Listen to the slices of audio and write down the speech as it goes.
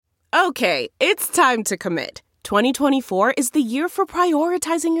Okay, it's time to commit. 2024 is the year for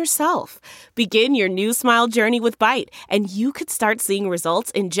prioritizing yourself. Begin your new smile journey with Byte, and you could start seeing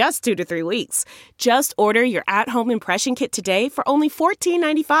results in just 2 to 3 weeks. Just order your at-home impression kit today for only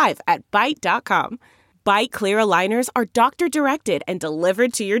 $14.95 at Byte.com. Byte Clear aligners are doctor-directed and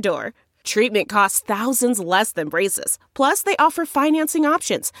delivered to your door. Treatment costs thousands less than braces. Plus, they offer financing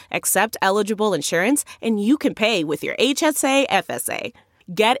options, accept eligible insurance, and you can pay with your HSA FSA.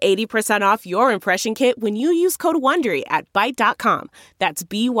 Get 80% off your impression kit when you use code WONDERY at Byte.com. That's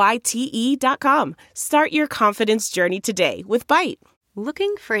BYTE.com. Start your confidence journey today with Byte.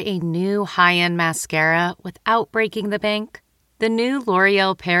 Looking for a new high-end mascara without breaking the bank? The new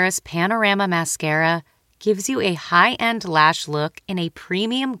L'Oreal Paris Panorama Mascara gives you a high-end lash look in a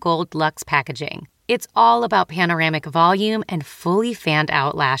premium gold luxe packaging. It's all about panoramic volume and fully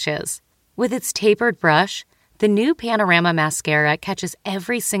fanned-out lashes. With its tapered brush, the new Panorama Mascara catches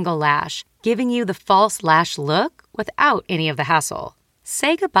every single lash, giving you the false lash look without any of the hassle.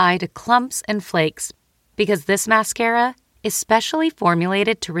 Say goodbye to clumps and flakes, because this mascara is specially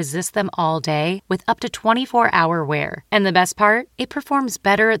formulated to resist them all day with up to 24-hour wear. And the best part? It performs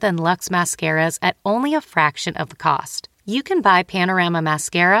better than Luxe mascaras at only a fraction of the cost. You can buy Panorama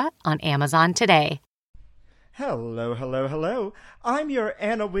Mascara on Amazon today. Hello, hello, hello. I'm your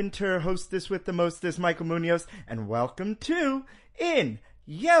Anna Winter, hostess with the mostest, Michael Munoz, and welcome to In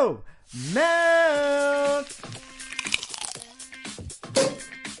Yo Mouth.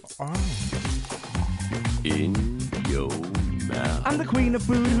 In Yo Mouth. I'm the queen of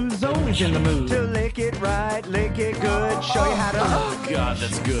food who's always in the mood to lick it right, lick it good, show you how to. Oh, God,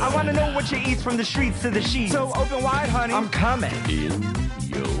 that's good. I want to know what you eat from the streets to the sheets. So open wide, honey. I'm coming. In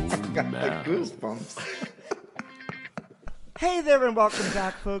Yo Got Mouth. the goosebumps. Hey there and welcome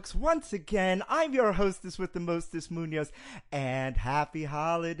back, folks. Once again, I'm your hostess with the mostest, Munoz, and happy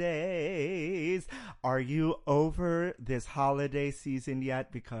holidays. Are you over this holiday season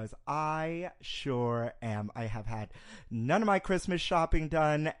yet? Because I sure am. I have had none of my Christmas shopping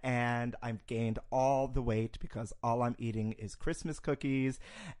done, and I've gained all the weight because all I'm eating is Christmas cookies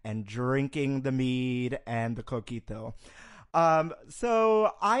and drinking the mead and the coquito.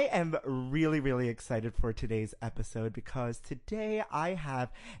 So I am really, really excited for today's episode because today I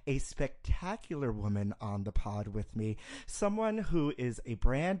have a spectacular woman on the pod with me, someone who is a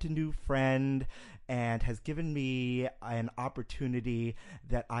brand new friend and has given me an opportunity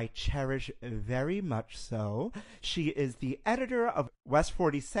that I cherish very much so. She is the editor of West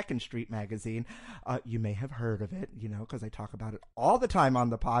 42nd Street magazine. You may have heard of it, because I talk about it all the time on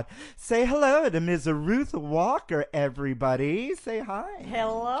the pod. Say hello to Ms. Ruth Walker, everybody. Say hi.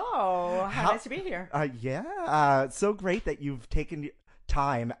 Hello. How nice to be here. So great that you've taken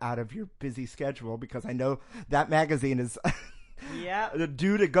time out of your busy schedule because I know that magazine is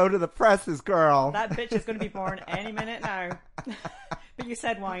due to go to the presses, girl. That bitch is going to be born any minute now. But you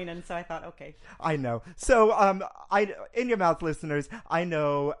said wine, and so I thought, okay. I know. So, In Your Mouth listeners, I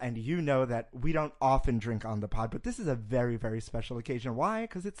know, and you know that we don't often drink on the pod, but this is a very, very special occasion. Why?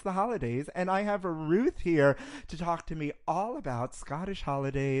 Because it's the holidays, and I have Ruth here to talk to me all about Scottish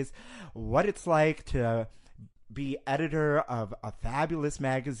holidays, what it's like to be editor of a fabulous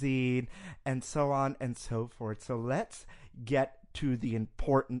magazine, and so on and so forth. So let's get to the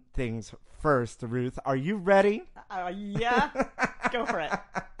important things first. Ruth, are you ready? Yeah, go for it.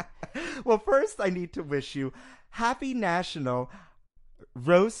 Well, first I need to wish you Happy National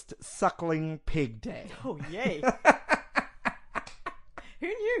Roast Suckling Pig Day. Oh, yay. Who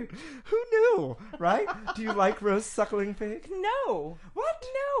knew? Who knew, right? Do you like roast suckling pig? No. What?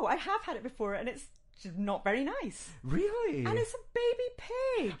 No, I have had it before, and it's just not very nice. Really? And it's a baby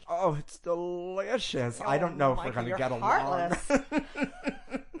pig. Oh, it's delicious. I don't know if we're going to get along.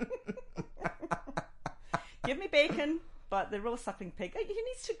 Give me bacon, but the roast suckling pig, he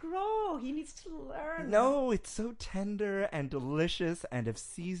needs to grow. He needs to learn. No, it's so tender and delicious, and if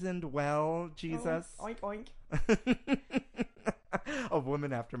seasoned well, Jesus. Oh, oink, oink. A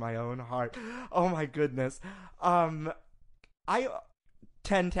woman after my own heart. Oh, my goodness. I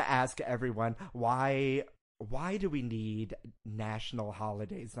tend to ask everyone, why do we need national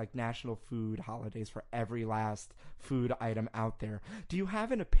holidays, like national food holidays for every last food item out there? Do you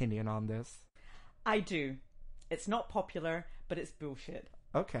have an opinion on this? I do. It's not popular, but it's bullshit.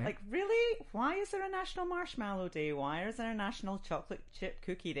 Okay. Like, really? Why is there a National Marshmallow Day? Why is there a National Chocolate Chip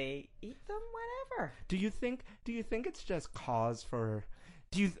Cookie Day? Eat them whenever. Do you think it's just cause for...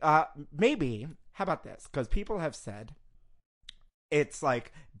 maybe, how about this? Because people have said it's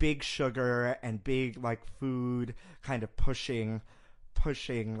like big sugar and big like food kind of pushing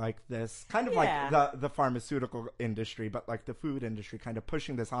pushing like this, kind of Yeah. like the pharmaceutical industry, but like the food industry, kind of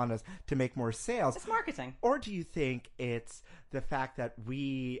pushing this on us to make more sales? It's marketing. Or do you think it's the fact that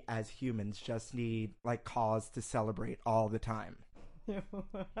we as humans just need like cause to celebrate all the time?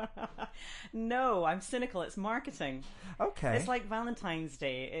 No, I'm cynical. It's marketing. Okay. It's like Valentine's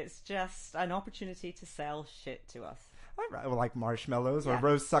Day. It's just an opportunity to sell shit to us. All right, well, like marshmallows or Yeah.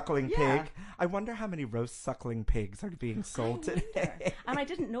 roast suckling Yeah. pig. I wonder how many roast suckling pigs are being sold today. And I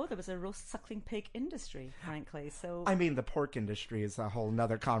didn't know there was a roast suckling pig industry, frankly. So I mean, the pork industry is a whole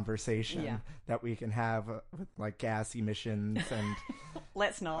nother conversation Yeah. that we can have with like gas emissions and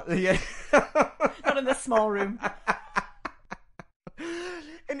let's not. yeah. Not in this small room.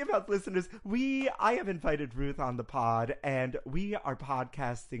 And about listeners, I have invited Ruth on the pod, and we are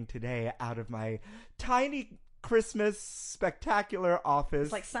podcasting today out of my tiny Christmas spectacular office.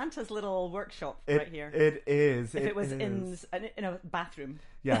 It's like Santa's little workshop right here. It is. if it was is. in a bathroom.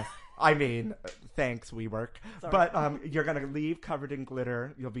 Yes. I mean, thanks, WeWork. Sorry. But you're going to leave covered in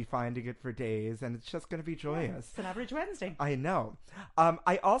glitter. You'll be finding it for days, and it's just going to be joyous. It's an average Wednesday. I know.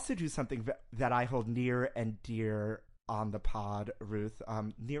 I also do something that I hold near and dear on the pod, Ruth,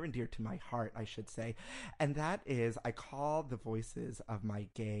 near and dear to my heart, I should say. And that is, I call the voices of my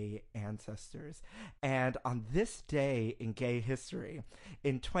gay ancestors. And on this day in gay history,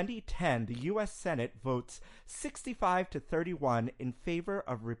 in 2010, the U.S. Senate votes 65-31 in favor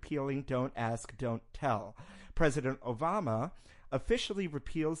of repealing Don't Ask, Don't Tell. President Obama officially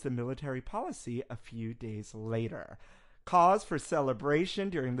repeals the military policy a few days later. Cause for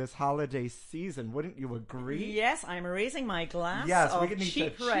celebration during this holiday season, wouldn't you agree? Yes, I'm raising my glass Yes, we of can need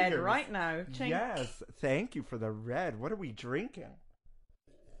cheap to red cheers. right now. Chink. Yes, thank you for the red. What are we drinking?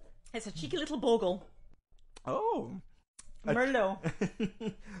 It's a cheeky little bogle. Oh, Merlot.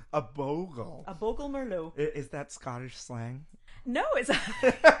 a bogle. A bogle Merlot. Is that Scottish slang? No, it's...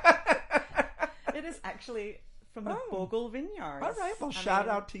 It is actually from the Bogle Vineyards. All right, well, I shout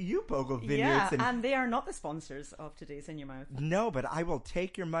mean, out to you, Bogle Vineyards. Yeah, and and they are not the sponsors of Today's In Your Mouth. no, but I will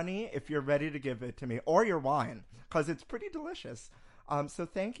take your money if you're ready to give it to me, or your wine, because it's pretty delicious. So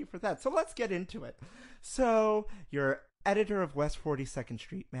thank you for that. So let's get into it. So you're editor of West 42nd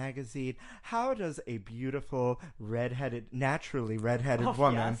Street magazine. How does a beautiful naturally redheaded Oh,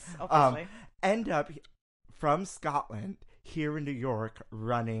 woman yes, obviously. end up from Scotland here in New York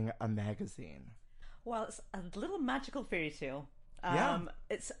running a magazine? Well, it's a little magical fairy tale. Yeah.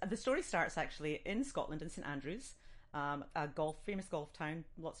 The story starts actually in Scotland, in St Andrews, a famous golf town.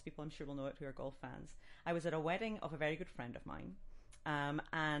 Lots of people, I'm sure, will know it who are golf fans. I was at a wedding of a very good friend of mine,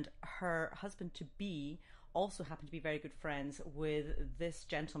 and her husband-to-be also happened to be very good friends with this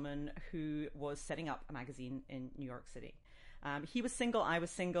gentleman who was setting up a magazine in New York City. He was single, I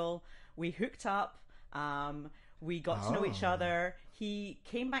was single. We hooked up. We got to know each other. He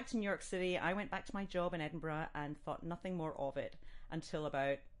came back to New York City. I went back to my job in Edinburgh and thought nothing more of it until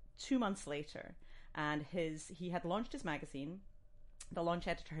about 2 months later. And he had launched his magazine. The launch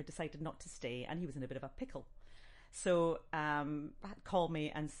editor had decided not to stay, and he was in a bit of a pickle. So called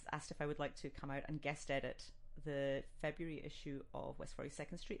me and asked if I would like to come out and guest edit the February issue of West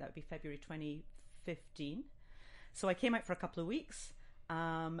 42nd Street. That would be February 2015. So I came out for a couple of weeks.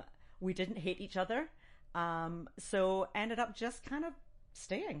 We didn't hate each other. So ended up just kind of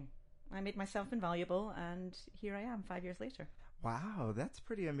staying. I made myself invaluable, and here I am 5 years later. Wow, that's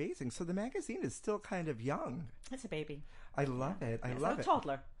pretty amazing. So the magazine is still kind of young. It's a baby. I love it. I It's love a it.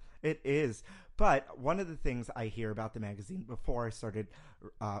 toddler. It is. But one of the things I hear about the magazine before I started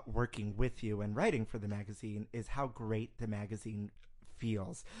working with you and writing for the magazine is how great the magazine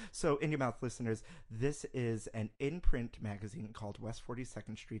feels. So, In Your Mouth listeners, this is an in-print magazine called West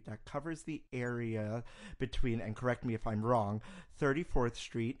 42nd Street that covers the area between, and correct me if I'm wrong, 34th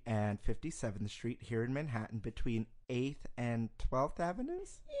Street and 57th Street here in Manhattan, between 8th and 12th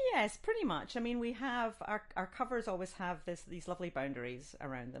Avenues? Yes, pretty much. I mean, we have our covers always have these lovely boundaries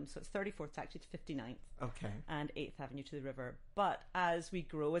around them. So it's 34th actually to 59th. Okay. And 8th Avenue to the river. But as we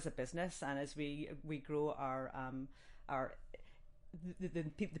grow as a business and as we grow our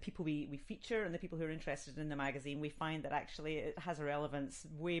the people we feature and the people who are interested in the magazine, we find that actually it has a relevance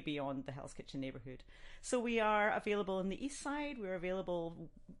way beyond the Hell's Kitchen neighborhood. So we are available in the east side. We're available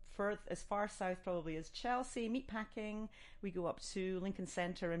as far south probably as Chelsea, Meatpacking. We go up to Lincoln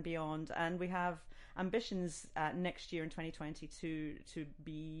Center and beyond, and we have ambitions next year in 2020 to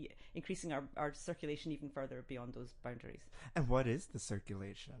be increasing our circulation even further beyond those boundaries. And what is the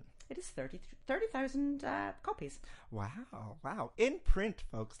circulation? It is 30,000 copies. Wow. In print,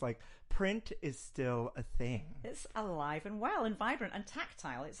 folks, like print is still a thing. It's alive and well and vibrant and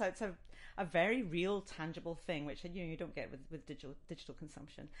tactile. It's a very real, tangible thing, which you don't get with digital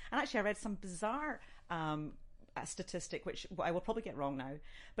consumption. And actually, I read some bizarre statistic, which I will probably get wrong now,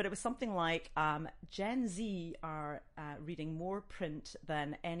 but it was something like Gen Z are reading more print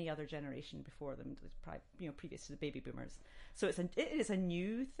than any other generation before them, previous to the baby boomers. So it is a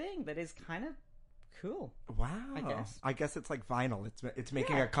new thing that is kind of cool. Wow. I guess it's like vinyl. It's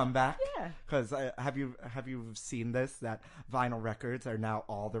making a comeback. Yeah. Because have you seen this, that vinyl records are now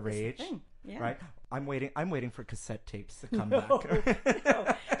all the rage? That's the thing. Yeah. Right? I'm waiting for cassette tapes to come back. No.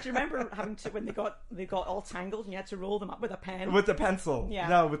 Do you remember having to, when they got all tangled and you had to roll them up with a pen? With the pencil. Yeah.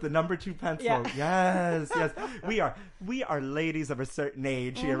 No, with the number 2 pencil. Yeah. Yes. We are ladies of a certain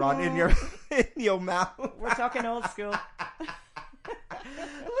age here on in your mouth. We're talking old school.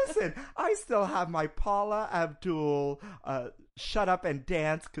 Listen, I still have my Paula Abdul Shut Up and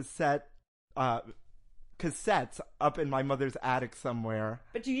Dance cassettes up in my mother's attic somewhere.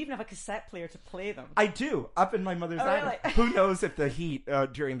 But do you even have a cassette player to play them? I do, up in my mother's attic. Really? Who knows if the heat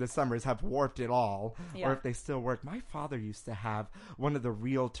during the summers have warped it all, Yeah. or if they still work. My father used to have one of the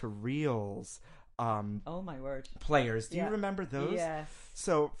reel-to-reels oh my word. players. Do Yeah. you remember those? Yes.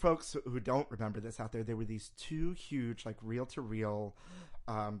 So, folks who don't remember this out there were these 2 huge, like, reel-to-reel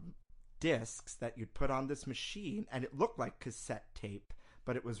discs that you'd put on this machine, and it looked like cassette tape,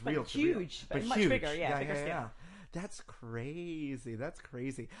 but it was But reel-to-reel. huge, but much bigger, yeah, bigger scale. That's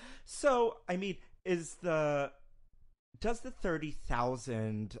crazy. So, I mean, does the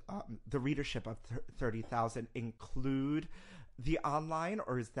 30,000, the readership of 30,000 include the online,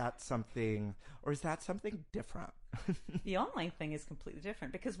 or is that something different? The online thing is completely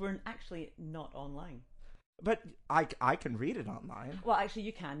different because we're actually not online. But I can read it online. Well, actually,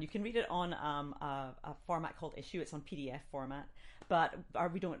 you can. You can read it on a format called Issue. It's on PDF format, but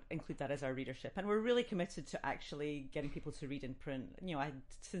we don't include that as our readership. And we're really committed to actually getting people to read in print. I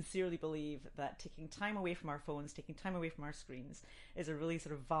sincerely believe that taking time away from our phones, taking time away from our screens is a really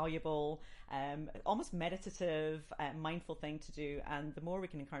sort of valuable, almost meditative, mindful thing to do. And the more we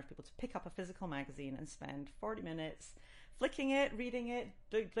can encourage people to pick up a physical magazine and spend 40 minutes flicking it, reading it,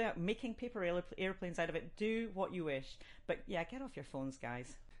 making paper airplanes out of it, do what you wish. But yeah, get off your phones,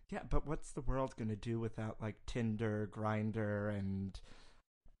 guys. Yeah, but what's the world going to do without, like, Tinder, Grindr, and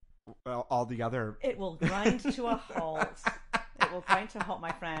all the other... It will grind to a halt. It will grind to a halt,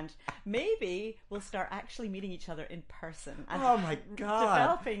 my friend. Maybe we'll start actually meeting each other in person. And oh, my God.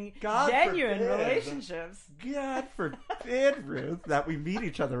 Developing God genuine forbid. relationships. God forbid, Ruth, that we meet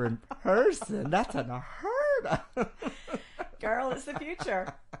each other in person. That's unheard of. Girl, it's the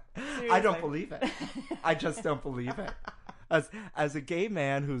future. Seriously. I don't believe it. I just don't believe it. As a gay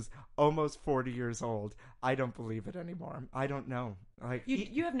man who's almost 40 years old, I don't believe it anymore. I don't know. Like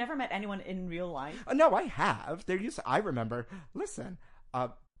you have never met anyone in real life? No, I have. I remember. Listen,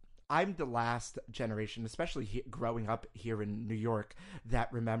 I'm the last generation, especially growing up here in New York,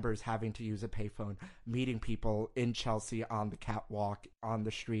 that remembers having to use a payphone, meeting people in Chelsea on the catwalk, on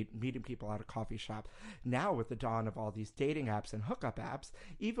the street, meeting people at a coffee shop. Now, with the dawn of all these dating apps and hookup apps,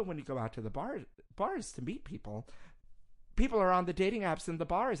 even when you go out to the bars to meet people are on the dating apps and the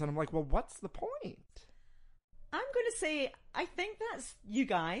bars, and I'm like, well, what's the point? I'm going to say, I think that's you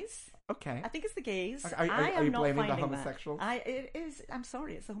guys. Okay. I think it's the gays. Are you blaming the homosexuals? It is. I'm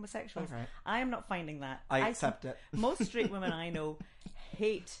sorry, it's the homosexuals. All right. I am not finding that. I accept it. Most straight women I know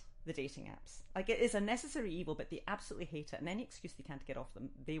hate the dating apps. Like, it is a necessary evil, but they absolutely hate it. And any excuse they can't get off them,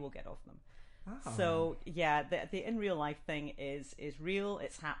 they will get off them. Oh. So, yeah, the in real life thing is real.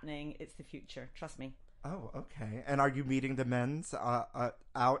 It's happening. It's the future. Trust me. Oh, okay. And are you meeting the men's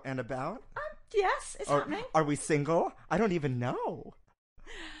out and about? Yes, it's happening. Are we single? I don't even know.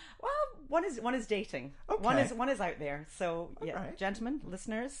 Well, one is dating. Okay. One is out there. So, yeah, right. Gentlemen,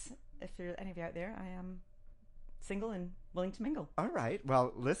 listeners, if there's any of you out there, I am single and willing to mingle. All right.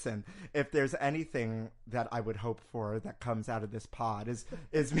 Well, listen, if there's anything that I would hope for that comes out of this pod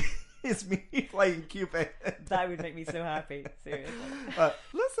is me playing Cupid. That would make me so happy. Seriously.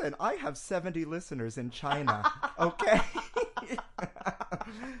 Listen, I have 70 listeners in China. Okay.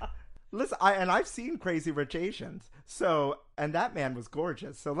 Listen, I've seen Crazy Rich Asians. So, and that man was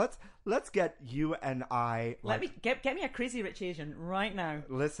gorgeous. So let's get you and I. Get me a Crazy Rich Asian right now.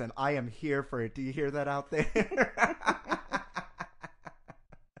 Listen, I am here for it. Do you hear that out there?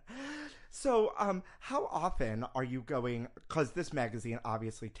 So, how often are you going? Because this magazine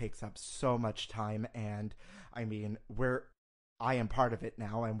obviously takes up so much time, and I mean, I am part of it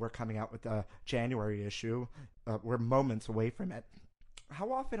now, and we're coming out with the January issue. We're moments away from it.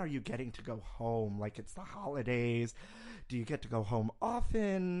 how often are you getting to go home? Like, it's the holidays. Do you get to go home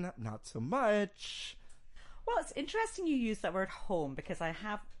often? Not so much. Well, it's interesting you use that word home, because I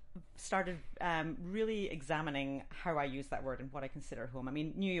have started really examining how I use that word and what I consider home. I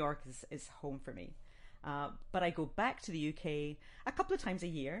mean, New York is home for me. But I go back to the UK a couple of times a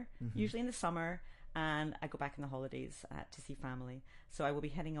year, usually in the summer, and I go back in the holidays to see family. So I will be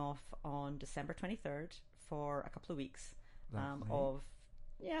heading off on December 23rd for a couple of weeks of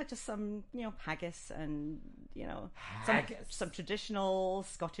just some haggis and some traditional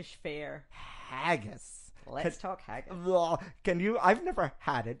Scottish fare. Haggis. Let's talk haggis. Can you? I've never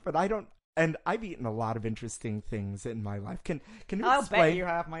had it, but I don't. And I've eaten a lot of interesting things in my life. Can you I'll explain? bet you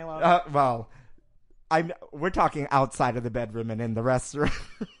have, my love. Well, we're talking outside of the bedroom and in the restaurant.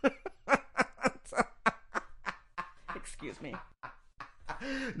 Excuse me.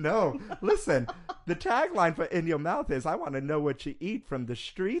 No, listen. The tagline for In Your Mouth is, I want to know what you eat from the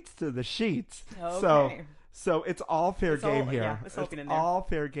streets to the sheets. Okay. So it's all fair game here. Yeah, it's in there. All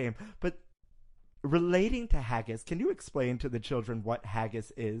fair game. But relating to haggis, can you explain to the children what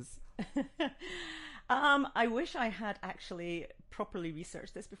haggis is? I wish I had actually properly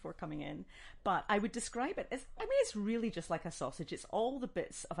researched this before coming in, but I would describe it as, it's really just like a sausage. It's all the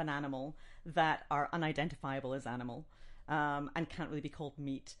bits of an animal that are unidentifiable as animal, and can't really be called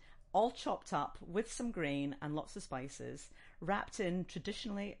meat, all chopped up with some grain and lots of spices, wrapped in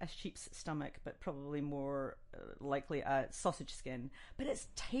traditionally a sheep's stomach, but probably more likely a sausage skin. But it's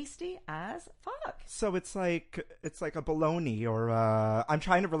tasty as fuck. So it's like a bologna, or I'm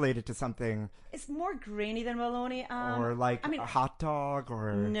trying to relate it to something. It's more grainy than bologna, or like a hot dog,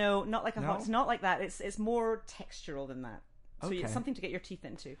 or no, not like a hot. It's not like that. It's more textural than that. So Okay. it's something to get your teeth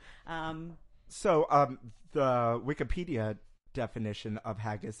into. So the Wikipedia definition of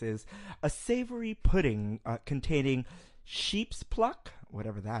haggis is a savory pudding containing sheep's pluck,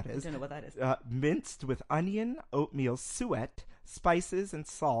 whatever that is. I don't know what that is. Minced with onion, oatmeal suet, spices, and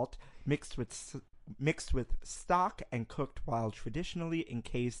salt, mixed with stock and cooked while traditionally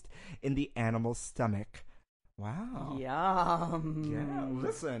encased in the animal's stomach. Wow. Yum. Yeah.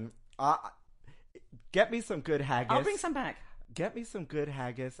 Listen, get me some good haggis. I'll bring some back. Get me some good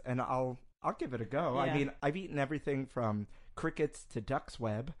haggis, and I'll give it a go. Yeah. I mean, I've eaten everything from crickets to duck's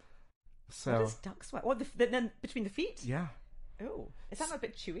web. So What is duck's web? What, then between the feet? yeah. Oh, is that not a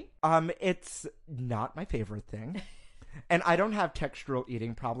bit chewy? It's not my favorite thing. And I don't have textural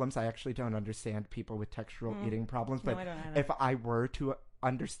eating problems. I actually don't understand people with textural eating problems. But I don't either. if I were to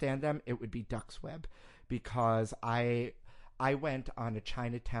understand them, it would be duck's web, because I went on a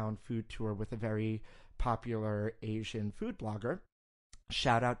Chinatown food tour with a very popular Asian food blogger.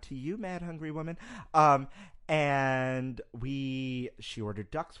 Shout out to you, Mad Hungry Woman. And she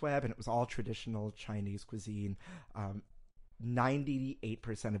ordered duck's web, and it was all traditional Chinese cuisine.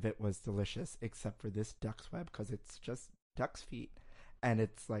 98% of it was delicious, except for this duck's web, because it's just duck's feet, and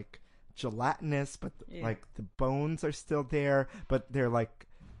it's like gelatinous, but like the bones are still there, but they're like,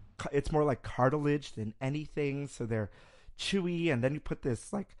 it's more like cartilage than anything, so they're chewy, and then you put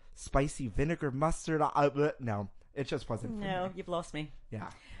this like spicy vinegar mustard on. No, it just wasn't for No, me. you've lost me.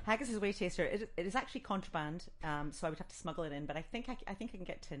 Yeah. Haggis is way tastier. It is actually contraband, so I would have to smuggle it in. But I think I can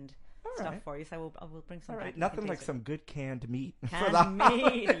get tinned stuff right. for you. So I will bring some. All back. right, You nothing can like taste some good canned meat. it. for the Canned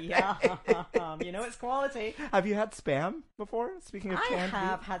meat. Yeah, you know it's quality. Have you had Spam before? Speaking of I canned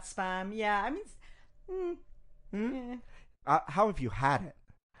have meat, had Spam. Yeah, I mean, yeah. how have you had it?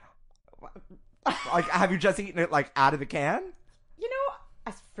 Like, have you just eaten it like out of the can? You know,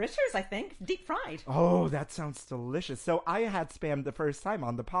 as fritters, I think, deep fried. Oh, that sounds delicious. So I had Spam the first time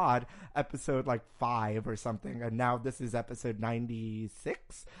on the pod, episode like 5 or something, and now this is episode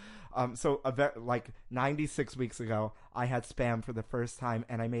 96. So like 96 weeks ago, I had Spam for the first time,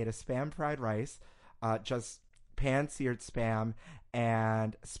 and I made a Spam fried rice, just pan-seared Spam,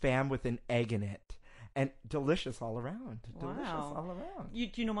 and Spam with an egg in it. And delicious all around. Delicious Wow. all around.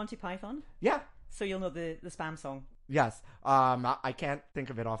 Do you know Monty Python? Yeah. So you'll know the Spam song. Yes. I can't think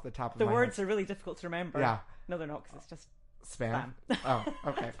of it off the top of The my words head. are really difficult to remember. Yeah. No, they're not, because it's just Spam. Spam. Oh,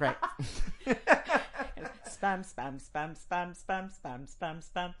 okay, great. spam, spam, spam, spam, spam, spam, spam,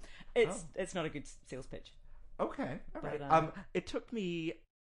 spam. It's not a good sales pitch. Okay, all right. But, it took me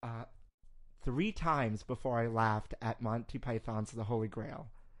 3 times before I laughed at Monty Python's The Holy Grail.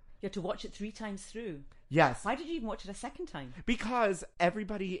 You had to watch it 3 times through. Yes, Why did you even watch it a second time? because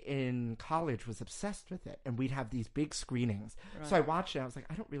everybody in college was obsessed with it, and we'd have these big screenings. So I watched it, and I was like,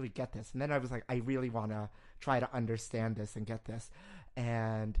 I don't really get this. And then I was like, I really want to try to understand this and get this.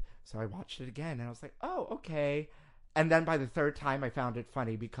 And so I watched it again, and I was like, oh, okay. And then by the 3rd time, I found it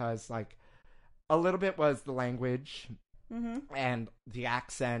funny because, like, a little bit was the language, and the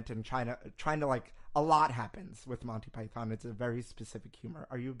accent and trying to like a lot happens with Monty Python. It's a very specific humor.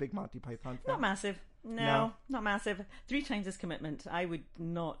 Are you a big Monty Python fan? Not massive. No, not massive. 3 times is commitment. I would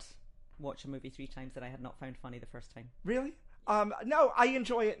not watch a movie 3 times that I had not found funny the first time. Really? No, I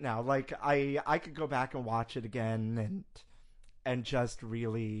enjoy it now. Like I could go back and watch it again and just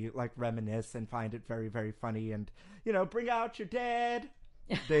really like reminisce and find it very, very funny and, you know, bring out your dead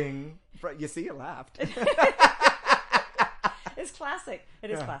thing. You see, you laughed. It's classic. It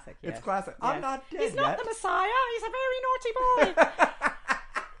is classic. Yes. It's classic. Yes. I'm not dead He's not yet. the Messiah. He's a very naughty boy.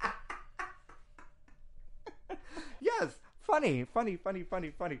 Yes. Funny.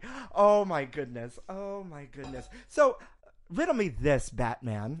 Oh my goodness. So, riddle me this,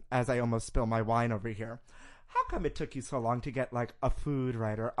 Batman, as I almost spill my wine over here. How come it took you so long to get like a food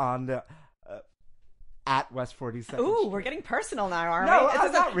writer on the at West 42nd Ooh, Street? we're getting personal now, aren't No,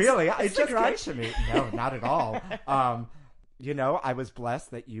 we? not really. It it's a just came grudge. to me. No, not at all. You know, I was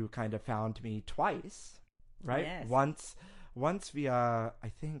blessed that you kind of found me twice, right? Yes. Once via, I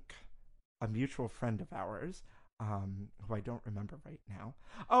think, a mutual friend of ours, who I don't remember right now.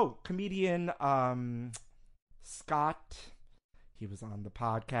 Oh, comedian Scott. He was on the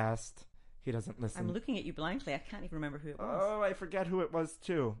podcast. He doesn't listen. I'm looking at you blankly. I can't even remember who it was. Oh, I forget who it was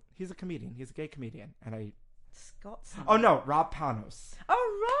too. He's a comedian. He's a gay comedian, and Scott. Oh no, Rob Panos.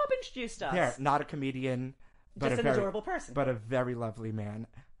 Oh, Rob introduced us. There, not a comedian, but Just a an very adorable person. but a very lovely man.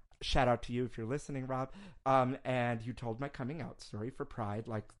 Shout out to you if you're listening, Rob. And you told my coming out story for Pride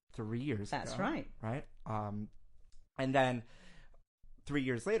like 3 years ago. That's right. Right. And then 3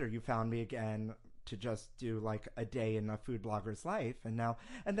 years later, you found me again to just do like a day in a food blogger's life, and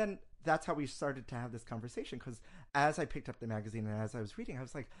then that's how we started to have this conversation. Because as I picked up the magazine and as I was reading, I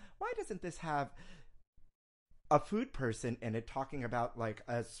was like, why doesn't this have a food person in it talking about like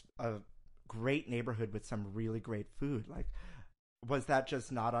a great neighborhood with some really great food? Like, was that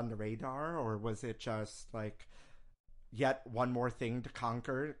just not on the radar, or was it just like yet one more thing to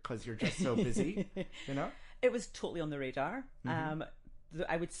conquer because you're just so busy? You know, it was totally on the radar. Mm-hmm.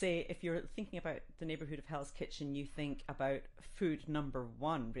 I would say if you're thinking about the neighborhood of Hell's Kitchen, you think about food number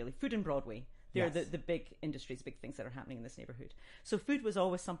one, really. Food and Broadway. They're Yes. the big industries, big things that are happening in this neighborhood. So food was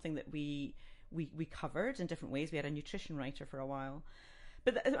always something that we covered in different ways. We had a nutrition writer for a while.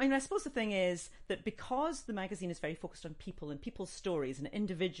 But I suppose the thing is that because the magazine is very focused on people and people's stories and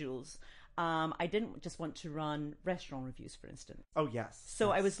individuals, I didn't just want to run restaurant reviews, for instance. Oh yes. So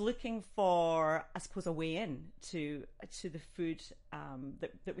yes. I was looking for, I suppose, a way in to the food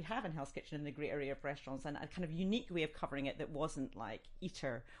that we have in Hell's Kitchen in the great area of restaurants, and a kind of unique way of covering it that wasn't like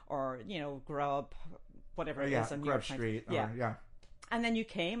Eater or, you know, Grub, whatever it is on New Grub York Times. Street. Yeah. Yeah. And then you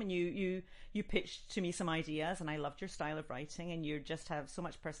came and you pitched to me some ideas, and I loved your style of writing, and you just have so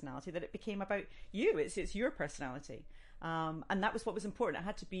much personality that it became about you. It's your personality. And that was what was important. It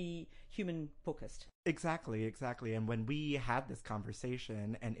had to be human focused. Exactly. And when we had this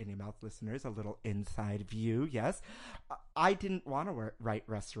conversation, and Indie Mouth listeners, a little inside view, yes, I didn't want to write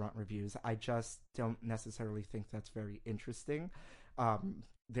restaurant reviews. I just don't necessarily think that's very interesting.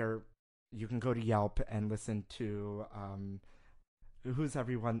 You can go to Yelp and listen to who's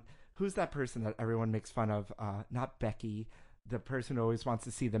that person that everyone makes fun of? Not Becky, the person who always wants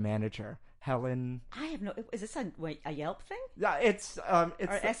to see the manager. Helen. I have no. Is this a Yelp thing? Yeah, it's or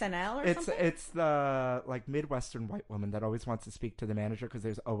SNL or something? It's the like Midwestern white woman that always wants to speak to the manager because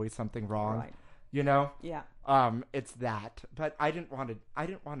there's always something wrong. Right. You know? Yeah. It's that. But I didn't want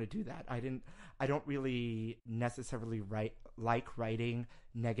to do that. I don't really necessarily like writing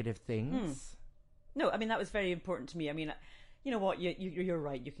negative things. No, I mean that was very important to me. I mean, you know what? You're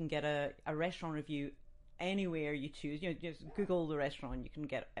right. You can get a restaurant review anywhere you choose. You know, just Google the restaurant. You can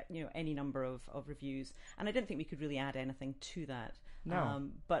get, you know, any number of reviews. And I didn't think we could really add anything to that. No.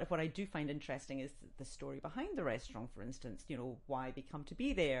 But what I do find interesting is the story behind the restaurant, for instance. You know, why they come to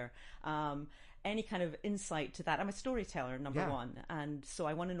be there. Any kind of insight to that. I'm a storyteller, number one, and so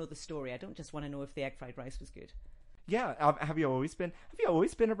I want to know the story. I don't just want to know if the egg fried rice was good. Yeah. Have you always been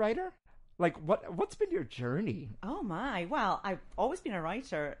a writer? Like, what's been your journey? Oh my! Well, I've always been a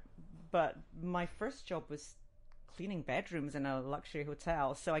writer, but my first job was cleaning bedrooms in a luxury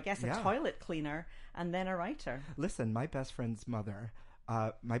hotel. So I guess a toilet cleaner and then a writer. Listen, my best friend's mother,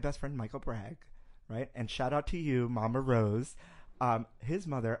 my best friend Michael Bragg, right? And shout out to you, Mama Rose. His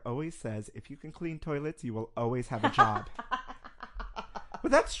mother always says, if you can clean toilets, you will always have a job.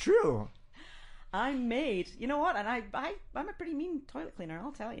 But that's true. I'm made. You know what? And I'm a pretty mean toilet cleaner,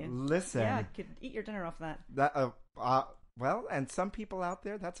 I'll tell you. Listen. Yeah, I could eat your dinner off that. Well, and some people out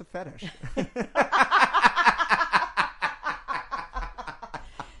there, that's a fetish.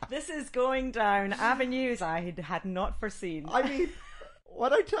 This is going down avenues I had not foreseen. I mean,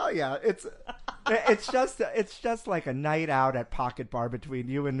 what I tell you, it's just like a night out at Pocket Bar between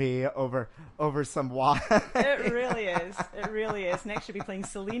you and me over some wine. It really is. It really is. Next you'll be playing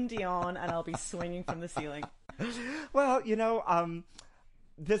Celine Dion and I'll be swinging from the ceiling. Well,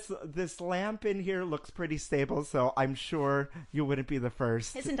 this lamp in here looks pretty stable, so I'm sure you wouldn't be the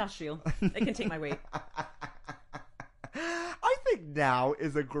first. It's industrial. It can take my weight. I think now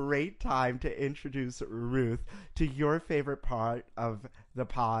is a great time to introduce Ruth to your favorite part of the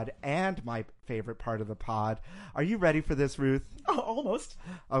pod and my favorite part of the pod. Are you ready for this, Ruth? Oh, almost.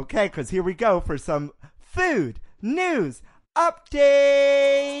 Okay, because here we go for some food news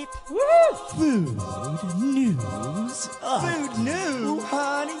update. Woo! Food news. Food news? Ooh,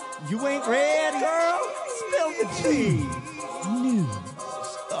 honey, you ain't ready. Girl, spill the tea. News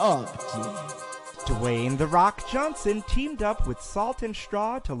update. Dwayne "The Rock" Johnson teamed up with Salt and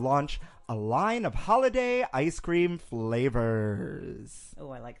Straw to launch a line of holiday ice cream flavors.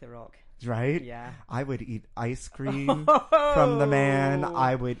 Oh, I like The Rock. Right? Yeah. I would eat ice cream from the man.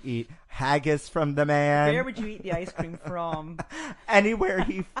 I would eat haggis from the man. Where would you eat the ice cream from? Anywhere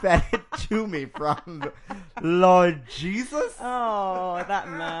he fed it to me from. Lord Jesus. Oh, that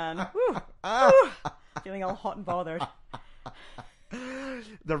man. Woo. Woo. Feeling all hot and bothered.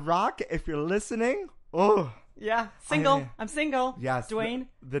 The Rock, if you're listening, oh. Yeah, single. I'm single. Yes. Dwayne.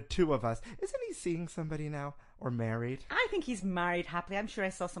 The two of us. Isn't he seeing somebody now or married? I think he's married happily. I'm sure I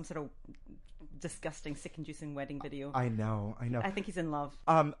saw some sort of disgusting, sick-inducing wedding video. I know. I think he's in love.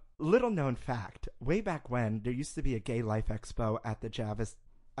 Little known fact, way back when, there used to be a gay life expo at the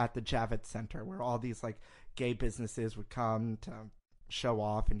Javits Center where all these like gay businesses would come to show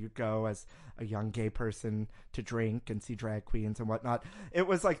off, and you'd go as a young gay person to drink and see drag queens and whatnot. It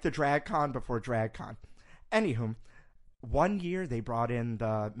was like the drag con before drag con. Anywho, one year they brought in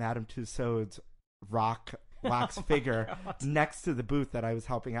the Madame Tussauds rock wax figure next to the booth that I was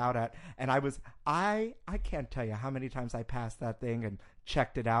helping out at, and I can't tell you how many times I passed that thing and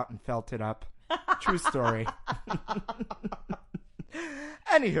checked it out and felt it up. True story.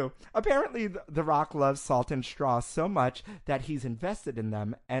 Anywho, apparently The Rock loves Salt and Straw so much that he's invested in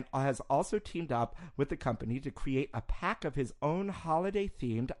them and has also teamed up with the company to create a pack of his own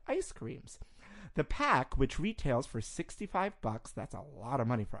holiday-themed ice creams. The pack, which retails for $65, that's a lot of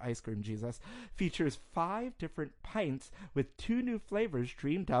money for ice cream, Jesus, features 5 different pints with 2 new flavors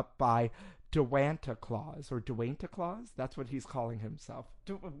dreamed up by Dwanta Claus, or Dwanta Claus? That's what he's calling himself.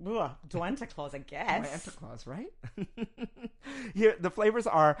 Dwanta Claus, I guess. Dwanta Claus, right? Here, the flavors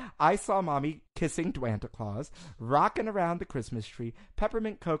are I Saw Mommy Kissing Dwanta Claus, Rockin' Around the Christmas Tree,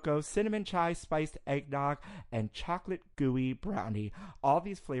 Peppermint Cocoa, Cinnamon Chai Spiced Eggnog, and Chocolate Gooey Brownie. All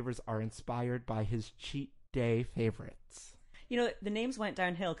these flavors are inspired by his cheat day favorites. You know, the names went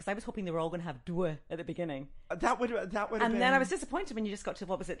downhill because I was hoping they were all going to have dwe at the beginning. That would have been... And then I was disappointed when you just got to,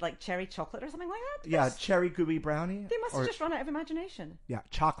 what was it, like cherry chocolate or something like that? Yeah, cherry gooey brownie. They must have just run out of imagination. Yeah,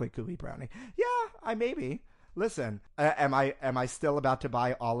 chocolate gooey brownie. Yeah, maybe. Listen, am I still about to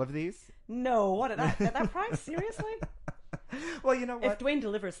buy all of these? No, what, at that price? Seriously? Well, you know what? If Dwayne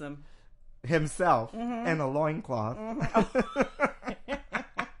delivers them. Himself in a loincloth.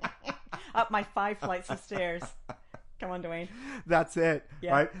 Up my 5 flights of stairs. Come on, Dwayne. That's it,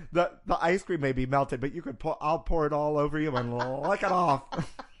 yeah. Right? The ice cream may be melted, but I'll pour it all over you and lick it off.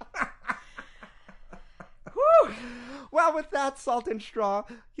 Whew. Well, with that, Salt and Straw,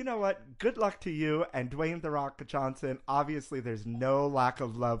 you know what? Good luck to you and Dwayne "The Rock" Johnson. Obviously, there's no lack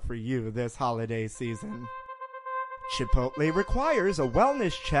of love for you this holiday season. Chipotle requires a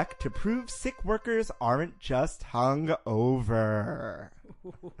wellness check to prove sick workers aren't just hung over.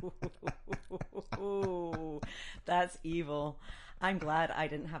 That's evil. I'm glad I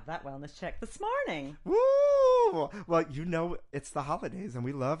didn't have that wellness check this morning. Woo! Well, you know it's the holidays and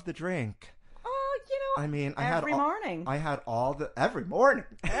we love the drink. Oh, you know, I mean, every morning. I had every morning.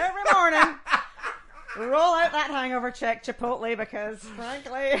 Every morning. Roll out that hangover check, Chipotle, because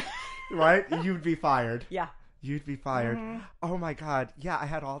frankly... Right? You'd be fired. Yeah. You'd be fired. Mm-hmm. Oh my God. Yeah, I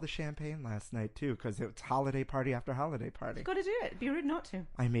had all the champagne last night too because it's holiday party after holiday party. You've got to do it. It'd be rude not to.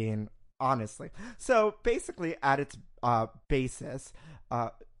 I mean, honestly. So basically at its basis,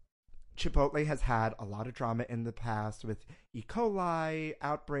 Chipotle has had a lot of drama in the past with E. coli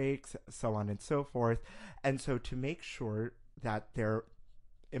outbreaks, so on and so forth. And so to make sure that their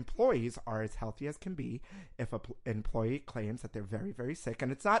employees are as healthy as can be, if an employee claims that they're very, very sick,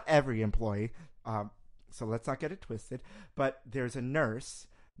 and it's not every employee, so let's not get it twisted, but there's a nurse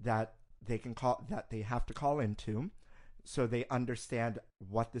that they have to call into so they understand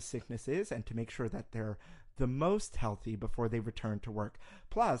what the sickness is and to make sure that the the most healthy before they return to work.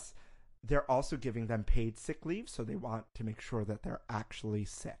 Plus, they're also giving them paid sick leave, so they want to make sure that they're actually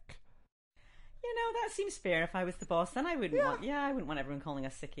sick. You know, that seems fair. If I was the boss, then I wouldn't want. Yeah, I wouldn't want everyone calling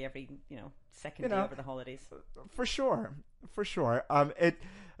us sickie every second day over the holidays. For sure.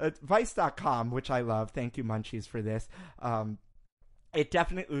 Vice.com, which I love. Thank you, Munchies, for this. It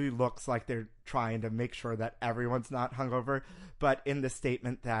definitely looks like they're trying to make sure that everyone's not hungover. But in the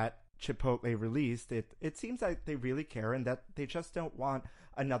statement that Chipotle released, it seems like they really care and that they just don't want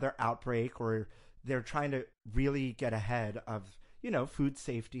another outbreak, or they're trying to really get ahead of food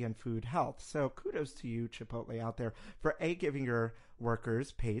safety and food health. So kudos to you, Chipotle, out there, for giving your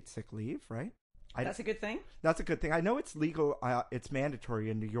workers paid sick leave, right? That's a good thing? That's a good thing. I know it's legal. It's mandatory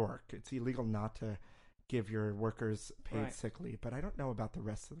in New York. It's illegal not to give your workers paid sick leave, but I don't know about the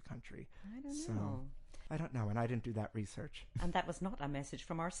rest of the country. I don't know, and I didn't do that research. And that was not a message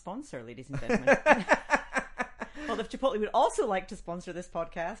from our sponsor, ladies and gentlemen. Well, if Chipotle would also like to sponsor this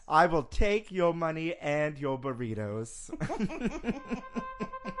podcast, I will take your money and your burritos.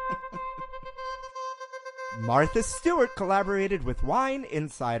 Martha Stewart collaborated with Wine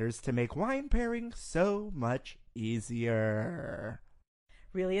Insiders to make wine pairing so much easier.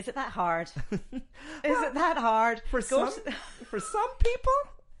 Really, is it that hard? Is it that hard? For some people?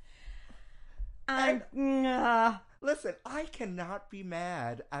 Listen, I cannot be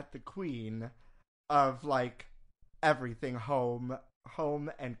mad at the queen of everything home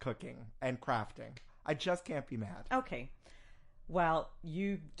and cooking and crafting. I just can't be mad. Okay. Well,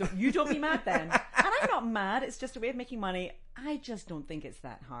 you don't be mad then. And I'm not mad. It's just a way of making money. I just don't think it's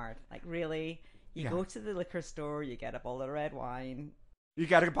that hard. Really, you go to the liquor store, you get a bottle of red wine. You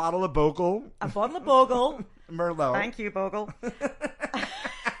got a bottle of Bogle. A bottle of Bogle. Merlot. Thank you, Bogle.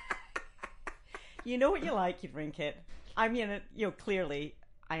 You know what you like, you drink it. I mean, clearly,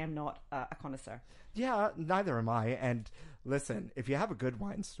 I am not a connoisseur. Yeah, neither am I. And listen, if you have a good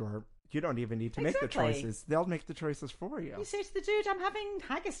wine store, you don't even need to make the choices. They'll make the choices for you. You say to the dude, I'm having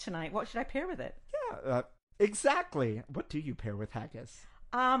haggis tonight. What should I pair with it? Yeah, exactly. What do you pair with haggis?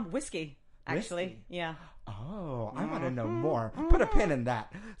 Whiskey, actually. Whiskey? Yeah. Oh, I want to know more. Put a pin in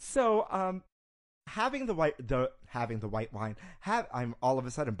that. So, having the white wine, I'm all of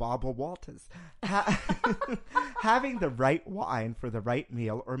a sudden Barbara Walters. Having the right wine for the right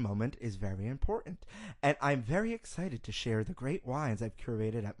meal or moment is very important. And I'm very excited to share the great wines I've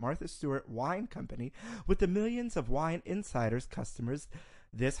curated at Martha Stewart Wine Company with the millions of Wine Insiders customers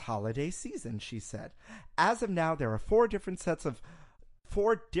this holiday season, she said. As of now, there are four different sets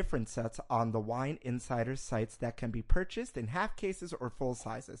on the Wine Insider sites that can be purchased in half cases or full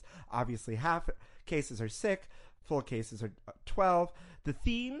sizes. Obviously, half cases are 6, full cases are 12. The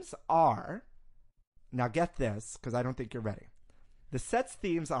themes are, now get this, because I don't think you're ready. The set's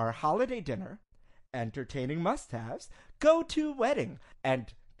themes are holiday dinner, entertaining must-haves, go-to wedding,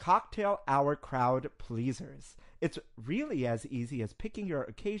 and cocktail hour crowd pleasers. It's really as easy as picking your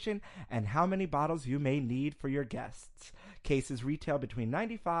occasion and how many bottles you may need for your guests. Cases retail between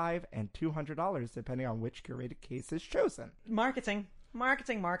 $95 and $200, depending on which curated case is chosen. Marketing.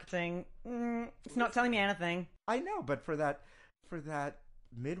 It's not telling me anything. I know, but for that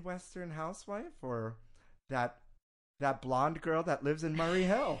Midwestern housewife or that blonde girl that lives in Murray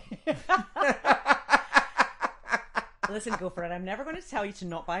Hill. Listen, go for it. I'm never going to tell you to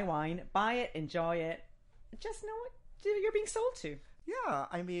not buy wine. Buy it, enjoy it. Just know what you're being sold to. Yeah,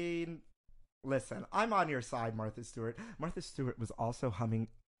 I mean, listen, I'm on your side, Martha Stewart. Martha Stewart was also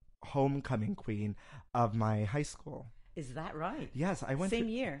homecoming queen of my high school. Is that right? Yes, I went Same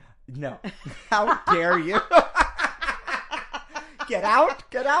year. No. How dare you? Get off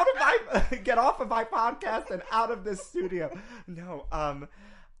of my podcast and out of this studio. No,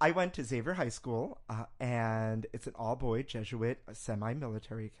 I went to Xavier High School, and it's an all-boy Jesuit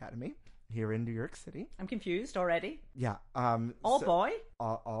semi-military academy here in New York City. I'm confused already. Yeah. All boy?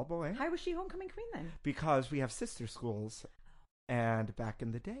 All boy. How was she homecoming queen then? Because we have sister schools, and back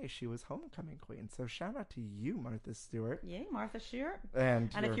in the day, she was homecoming queen. So shout out to you, Martha Stewart. Yay, Martha Stewart. And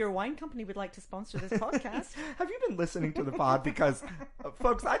if your wine company would like to sponsor this podcast. Have you been listening to the pod? Because,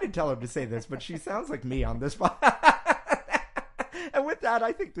 folks, I didn't tell him to say this, but she sounds like me on this pod. And with that,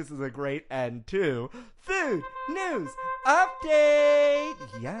 I think this is a great end to Food News Update.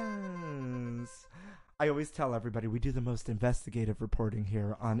 Yes. I always tell everybody we do the most investigative reporting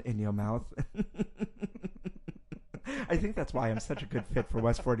here on In Your Mouth. I think that's why I'm such a good fit for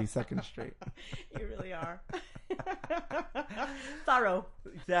West 42nd Street. You really are. Thorough.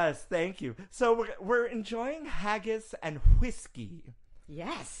 Yes, thank you. So we're enjoying haggis and whiskey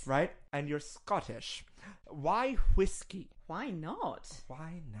Yes. right? And you're Scottish. Why whiskey? Why not?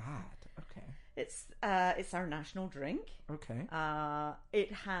 Why not? Okay. It's our national drink. Okay.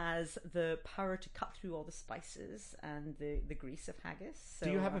 It has the power to cut through all the spices and the grease of haggis. So,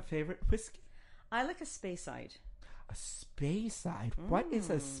 Do you have a favorite whiskey? I like a Speyside. A Speyside? What is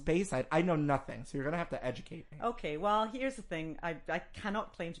a Speyside? I know nothing, so you're going to have to educate me. Okay, well, here's the thing. I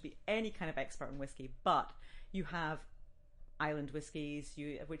cannot claim to be any kind of expert in whiskey, but you have island whiskies,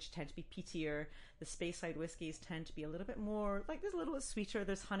 which tend to be peatier. The Speyside whiskies tend to be a little bit more, like, there's a little bit sweeter.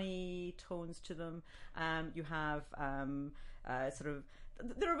 There's honey tones to them. You have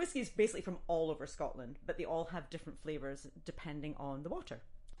there are whiskies basically from all over Scotland, but they all have different flavours depending on the water.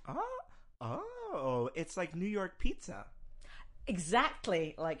 Oh, it's like New York pizza.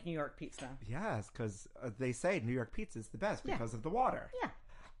 Exactly like New York pizza. Yes, because they say New York pizza is the best because of the water.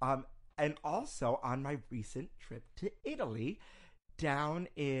 Yeah. And also on my recent trip to Italy, down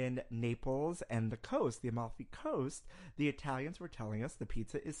in Naples and the coast, the Amalfi Coast, the Italians were telling us the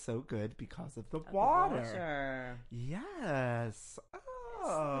pizza is so good because of the water. Yes.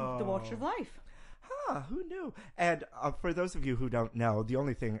 Oh. The water of life. Who knew? And for those of you who don't know, the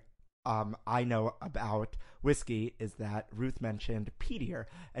only thing I know about whiskey is that Ruth mentioned peatier,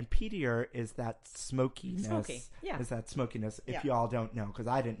 and peatier is that smokiness. Smoky, yeah. Is that smokiness, if you all don't know, because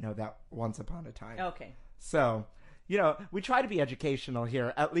I didn't know that once upon a time. Okay. So, we try to be educational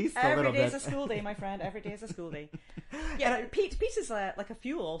here, at least a little bit. Every day is a school day, my friend. Every day is a school day. Yeah, peat is like a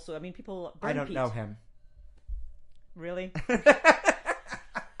fuel also. I mean, people burn I don't peat. know him. Really?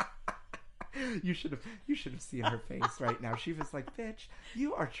 You should have seen her face right now. She was like, "Bitch,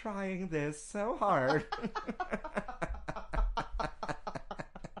 you are trying this so hard."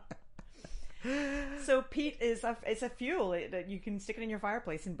 So peat is it's a fuel that you can stick it in your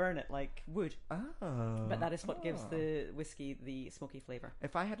fireplace and burn it like wood. Oh. But that is what gives the whiskey the smoky flavor.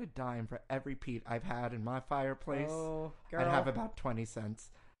 If I had a dime for every peat I've had in my fireplace, girl. I'd have about 20 cents.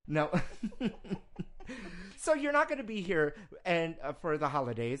 No. So you're not going to be here and for the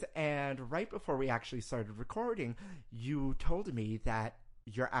holidays, and right before we actually started recording, you told me that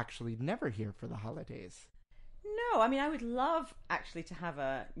you're actually never here for the holidays. No, I mean, I would love actually to have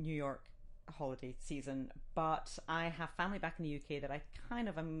a New York holiday season, but I have family back in the UK that I kind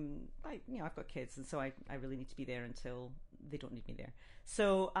of I've got kids, and so I really need to be there until they don't need me there.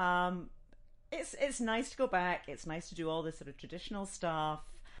 So it's nice to go back. It's nice to do all this sort of traditional stuff.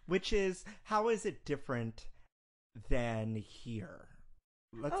 How is it different than here?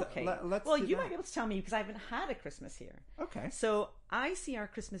 Let's you might be able to tell me, because I haven't had a Christmas here. Okay. So I see our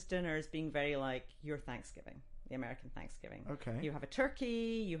Christmas dinner as being very like your Thanksgiving, the American Thanksgiving. Okay. You have a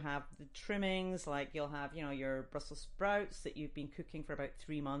turkey, you have the trimmings, like you'll have, your Brussels sprouts that you've been cooking for about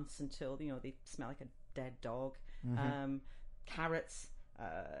 3 months until, they smell like a dead dog. Mm-hmm. Carrots,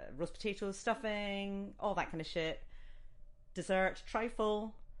 roast potatoes, stuffing, all that kind of shit. Dessert,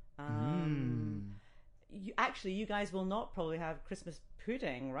 trifle. You guys will not probably have Christmas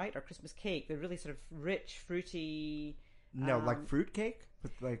pudding, right? Or Christmas cake. They're really sort of rich, fruity. No, like fruit cake?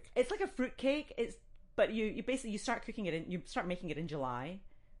 It's like a fruit cake. But you basically start cooking it you start making it in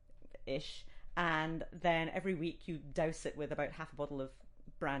July-ish, and then every week you douse it with about half a bottle of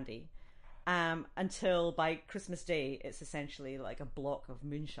brandy, until by Christmas Day it's essentially like a block of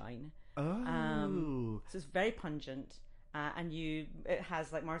moonshine. So it's very pungent. And it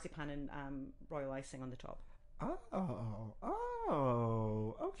has like marzipan and royal icing on the top.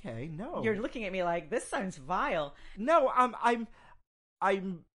 Oh, okay. No, you're looking at me like this sounds vile. No, I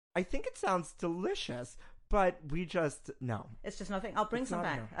think it sounds delicious, but no. It's just nothing. I'll bring some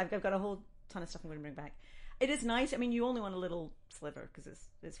back. I've got a whole ton of stuff I'm going to bring back. It is nice. I mean, you only want a little sliver because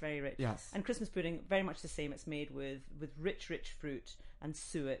it's very rich. Yes. And Christmas pudding, very much the same. It's made with rich fruit and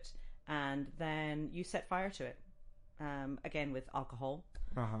suet, and then you set fire to it. Again with alcohol,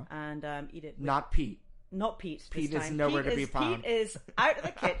 and eat it. Not peat. Not peat. Peat is nowhere to be found. Peat is out of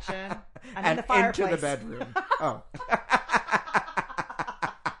the kitchen and in the fireplace. Into the bedroom. Oh.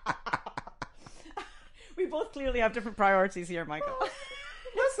 We both clearly have different priorities here, Michael.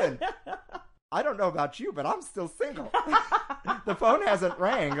 Listen, I don't know about you, but I'm still single. The phone hasn't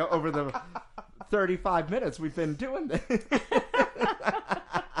rang over the 35 minutes we've been doing this.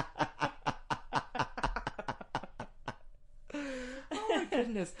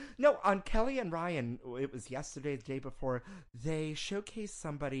 Goodness. No, on Kelly and Ryan, it was yesterday, the day before, they showcased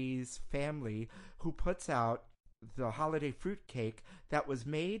somebody's family who puts out the holiday fruit cake that was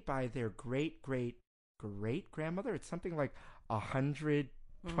made by their great-great-great-grandmother. It's something like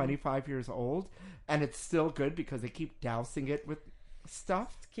 125 years old, and it's still good because they keep dousing it with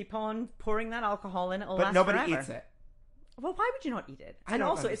stuff. Keep on pouring that alcohol in. It'll but last nobody forever. eats it. Well, why would you not eat it? I And don't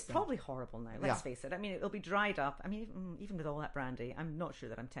also, it's understand. probably horrible now. Let's Yeah. face it. I mean, it'll be dried up. I mean, even with all that brandy, I'm not sure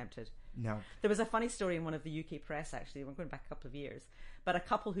that I'm tempted. No. There was a funny story in one of the UK press, actually. We're going back a couple of years. But a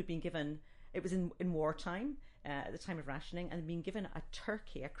couple who'd been given, it was in wartime, at the time of rationing, and had been given a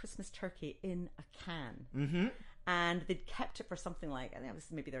turkey, a Christmas turkey, in a can. Mm-hmm. And they'd kept it for something like, I think it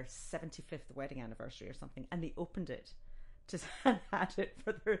was maybe their 75th wedding anniversary or something. And they opened it and had it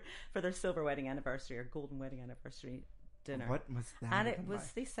for their silver wedding anniversary or golden wedding anniversary dinner. What was that? And it even was,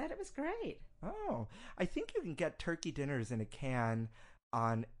 like? they said it was great. Oh, I think you can get turkey dinners in a can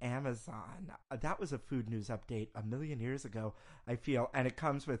on Amazon. That was a food news update a million years ago, I feel. And it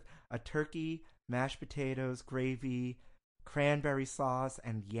comes with a turkey, mashed potatoes, gravy, cranberry sauce,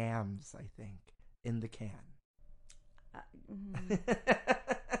 and yams, I think, in the can.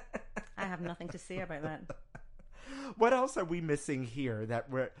 I have nothing to say about that. What else are we missing here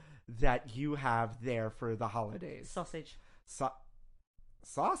that you have there for the holidays? Sausage.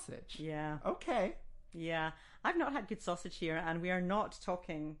 Sausage? Yeah. Okay. Yeah. I've not had good sausage here, and we are not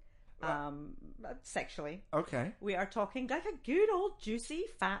talking sexually. Okay. We are talking like a good old juicy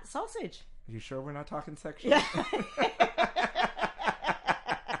fat sausage. Are you sure we're not talking sexually? Yeah.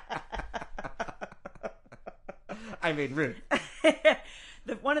 I mean, rude.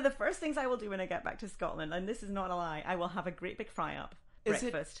 One of the first things I will do when I get back to Scotland, and this is not a lie, I will have a great big fry up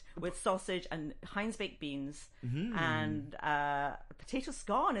breakfast with sausage and Heinz baked beans, and potato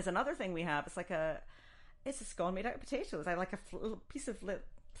scone is another thing we have. It's a scone made out of potatoes. I like a little piece of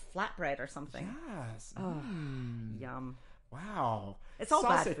flatbread or something. Yes. Oh, yum. Wow. It's all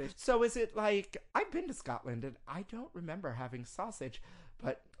sausage. bad food. So is it like, I've been to Scotland and I don't remember having sausage,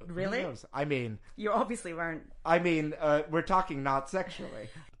 but Really? who knows? I mean, You obviously weren't. We're talking not sexually,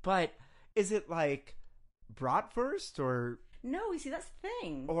 but is it like bratwurst or No, you see, that's the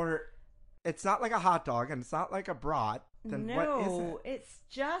thing. it's not like a hot dog and it's not like a brat? Then no, what is it? it's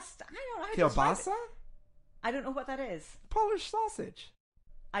just, I don't know how to describe it. Kielbasa? I don't know what that is. Polish sausage.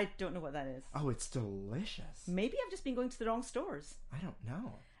 I don't know what that is. Oh, it's delicious. Maybe I've just been going to the wrong stores. I don't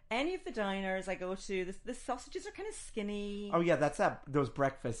know. Any of the diners I go to, the sausages are kind of skinny. Oh yeah, that's those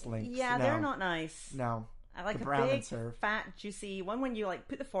breakfast links. Yeah, No. they're not nice. No. I like The a brown and big, serve. fat, juicy one when you like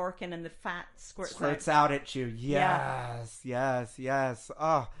put the fork in and the fat Squirts out. out at you. Yes, yes.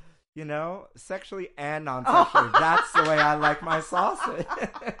 Oh, sexually and non-sexually. That's the way I like my sausage.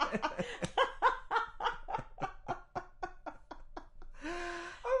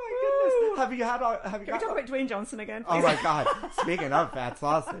 Oh my goodness! Have you Can we got? talk about Dwayne Johnson again, please? Oh my God! Speaking of fat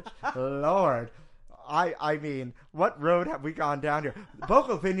sausage, Lord. I mean, what road have we gone down here?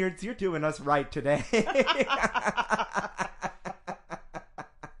 Bogle Vineyards, you're doing us right today.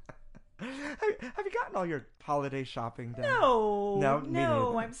 Have you gotten all your holiday shopping done? No, me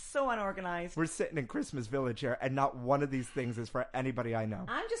neither. I'm so unorganized. We're sitting in Christmas Village here, and not one of these things is for anybody I know.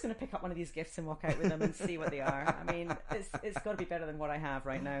 I'm just going to pick up one of these gifts and walk out with them and see what they are. I mean, it's got to be better than what I have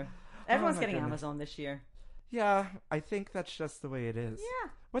right now. Everyone's my getting goodness. Amazon this year. Yeah, I think that's just the way it is. Yeah.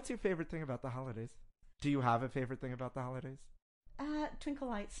 What's your favorite thing about the holidays? Do you have a favorite thing about the holidays? Twinkle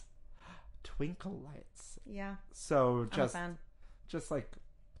lights. Twinkle lights. Yeah. So I'm a fan. just like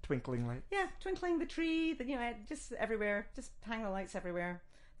twinkling lights. Yeah, twinkling the tree, just everywhere. Just hang the lights everywhere.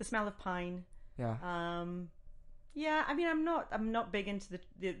 The smell of pine. Yeah. Yeah, I mean, I'm not big into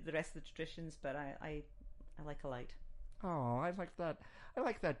the rest of the traditions, but I like a light. Oh, I like that. I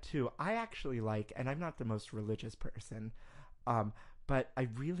like that too. I actually like, and I'm not the most religious person, but I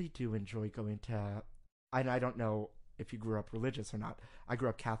really do enjoy going to, and I don't know if you grew up religious or not. I grew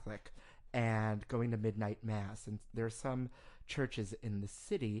up Catholic, and going to midnight mass, and there's some churches in the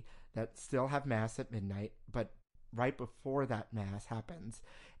city that still have mass at midnight, but right before that mass happens,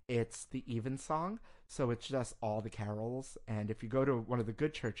 it's the evensong, so it's just all the carols. And if you go to one of the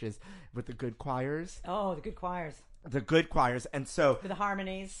good churches with the good choirs, Oh, the good choirs. and so With the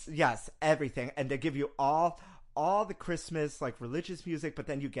harmonies. yes, everything, and they give you all the Christmas like religious music, but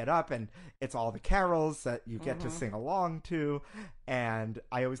then you get up and it's all the carols that you get to sing along to, and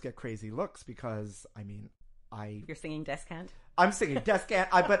I always get crazy looks because You're singing Descant. I'm singing Descant,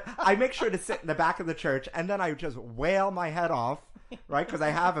 but I make sure to sit in the back of the church, and then I just wail my head off, right? Because I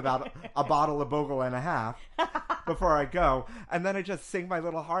have about a bottle of Bogle and a half before I go, and then I just sing my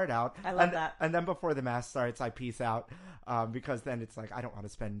little heart out. I love that. And then before the mass starts, I peace out, because then it's like I don't want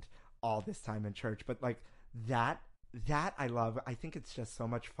to spend all this time in church. But like that I love. I think it's just so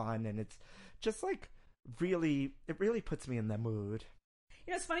much fun, and it's just like it really puts me in the mood.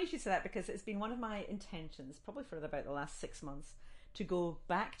 It's funny you should say that because it's been one of my intentions, probably for about the last 6 months, to go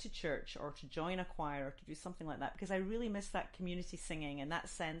back to church or to join a choir or to do something like that, because I really miss that community singing and that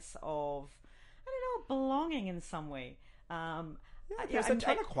sense of, I don't know, belonging in some way. There's a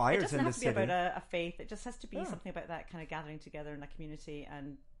ton of choirs in the city. It doesn't have to be about a faith. It just has to be something about that kind of gathering together in a community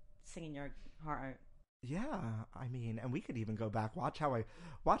and singing your heart out. Yeah, I mean, and we could even go back. Watch how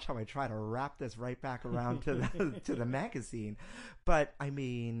I try to wrap this right back around to the magazine. But I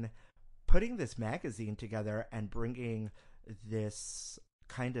mean, putting this magazine together and bringing this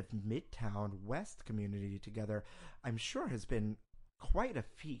kind of Midtown West community together, I'm sure has been quite a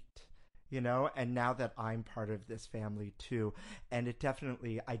feat. And now that I'm part of this family too, and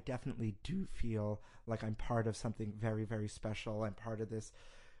I definitely do feel like I'm part of something very, very special. I'm part of this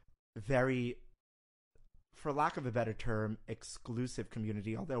very, for lack of a better term, exclusive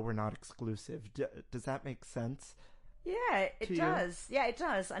community, although we're not exclusive. Does that make sense? Yeah, it does. Yeah, it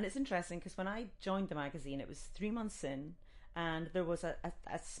does. And it's interesting because when I joined the magazine, it was 3 months in, and there was a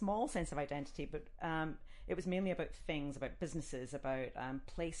small sense of identity, but it was mainly about things, about businesses, about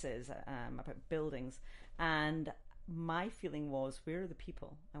places, about buildings. And my feeling was, where are the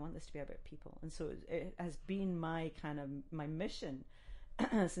people? I want this to be about people. And so it has been my mission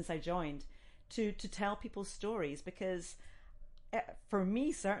since I joined to tell people's stories, because for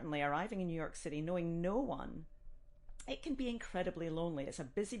me, certainly, arriving in New York City, knowing no one, it can be incredibly lonely. It's a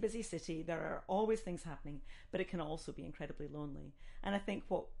busy, busy city. There are always things happening, but it can also be incredibly lonely. And I think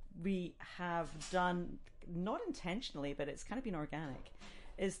what we have done, not intentionally, but it's kind of been organic,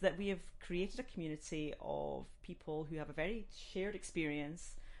 is that we have created a community of people who have a very shared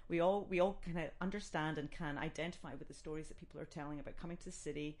experience. We all kind of understand and can identify with the stories that people are telling about coming to the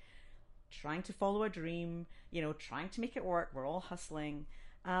city, trying to follow a dream, trying to make it work. We're all hustling.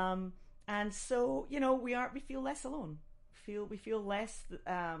 And so, we feel less alone. We feel less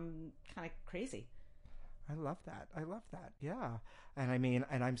kind of crazy. I love that. Yeah. And I mean,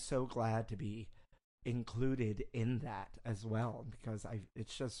 and I'm so glad to be included in that as well, because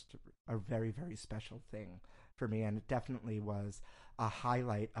it's just a very, very special thing for me. And it definitely was a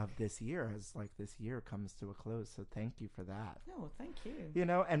highlight of this year as this year comes to a close. So thank you for that. No, thank you.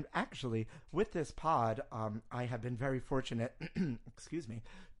 And actually with this pod, I have been very fortunate, excuse me,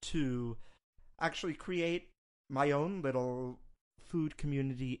 to actually create my own little food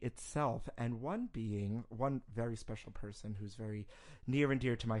community itself, and one very special person who's very near and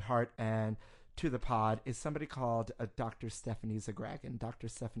dear to my heart and to the pod is somebody called Dr. Stephanie Zagragan. Dr.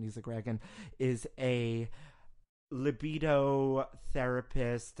 Stephanie Zagragan is a libido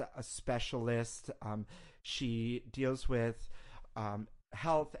therapist, a specialist. She deals with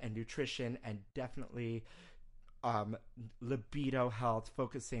health and nutrition, and definitely libido health,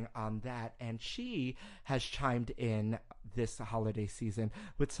 focusing on that. And she has chimed in this holiday season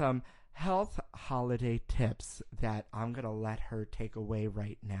with some health holiday tips that I'm going to let her take away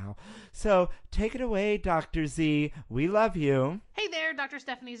right now. So take it away, Dr. Z. We love you. Hey there, Dr.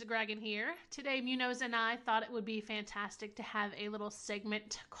 Stephanie Zagragan here. Today, Munoz and I thought it would be fantastic to have a little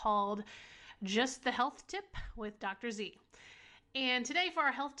segment called Just the Health Tip with Dr. Z. And today for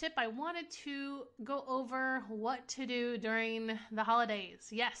our health tip, I wanted to go over what to do during the holidays.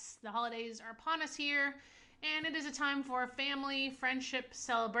 Yes, the holidays are upon us here, and it is a time for family, friendship,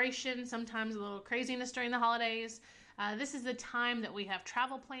 celebration, sometimes a little craziness during the holidays. This is the time that we have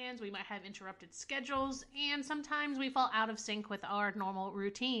travel plans, we might have interrupted schedules, and sometimes we fall out of sync with our normal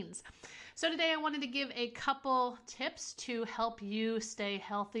routines. So today I wanted to give a couple tips to help you stay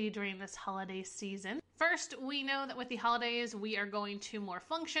healthy during this holiday season. First, we know that with the holidays, we are going to more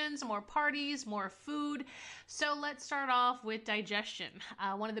functions, more parties, more food. So let's start off with digestion.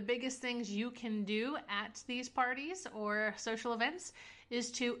 One of the biggest things you can do at these parties or social events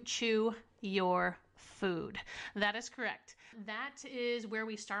is to chew your food. That is correct. That is where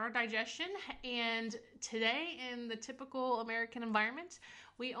we start our digestion. And today, in the typical American environment,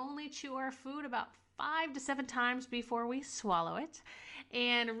 we only chew our food about 5 to 7 times before we swallow it.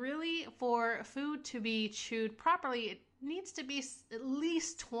 And really, for food to be chewed properly, it needs to be at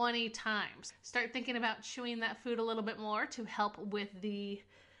least 20 times. Start thinking about chewing that food a little bit more to help with the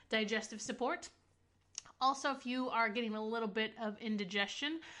digestive support. Also, if you are getting a little bit of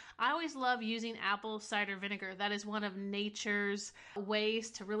indigestion, I always love using apple cider vinegar. That is one of nature's ways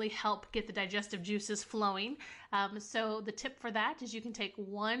to really help get the digestive juices flowing. So the tip for that is you can take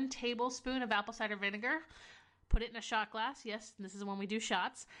 1 tablespoon of apple cider vinegar, put it in a shot glass. Yes, this is when we do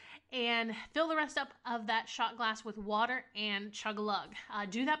shots. And fill the rest up of that shot glass with water and chug a lug.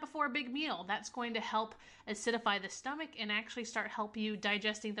 Do that before a big meal. That's going to help acidify the stomach and actually start help you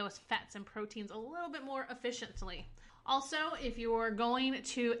digesting those fats and proteins a little bit more efficiently. Also, if you're going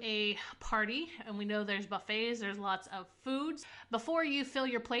to a party, and we know there's buffets, there's lots of foods, before you fill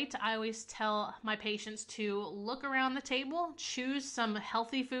your plate, I always tell my patients to look around the table, choose some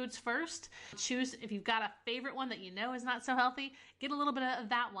healthy foods first. Choose, if you've got a favorite one that you know is not so healthy, get a little bit of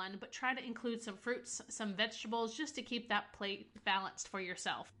that one, but try to include some fruits, some vegetables, just to keep that plate balanced for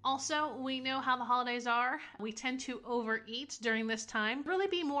yourself. Also, we know how the holidays are. We tend to overeat during this time. Really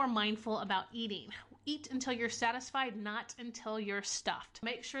be more mindful about eating. Eat until you're satisfied, not until you're stuffed.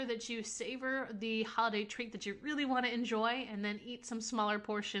 Make sure that you savor the holiday treat that you really want to enjoy, and then eat some smaller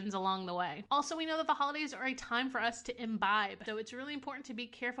portions along the way. Also, we know that the holidays are a time for us to imbibe, so it's really important to be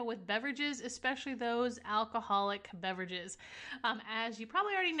careful with beverages, especially those alcoholic beverages. As you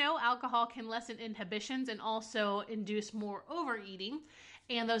probably already know, alcohol can lessen inhibitions and also induce more overeating.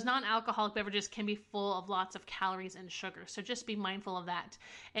 And those non-alcoholic beverages can be full of lots of calories and sugar. So just be mindful of that.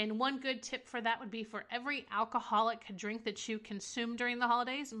 And one good tip for that would be for every alcoholic drink that you consume during the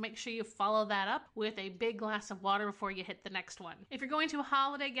holidays, make sure you follow that up with a big glass of water before you hit the next one. If you're going to a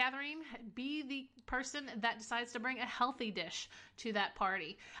holiday gathering, be the person that decides to bring a healthy dish to that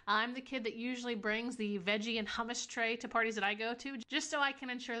party. I'm the kid that usually brings the veggie and hummus tray to parties that I go to, just so I can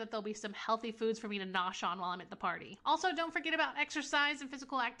ensure that there'll be some healthy foods for me to nosh on while I'm at the party. Also, don't forget about exercise and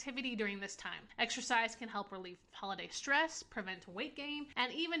physical activity during this time. Exercise can help relieve holiday stress, prevent weight gain,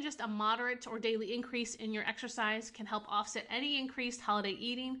 and even just a moderate or daily increase in your exercise can help offset any increased holiday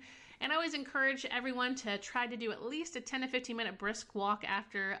eating. And I always encourage everyone to try to do at least a 10 to 15 minute brisk walk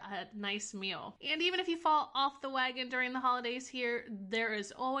after a nice meal. And even if you fall off the wagon during the holidays here, there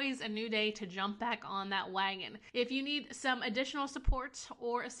is always a new day to jump back on that wagon. If you need some additional support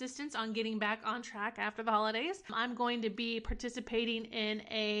or assistance on getting back on track after the holidays, I'm going to be participating in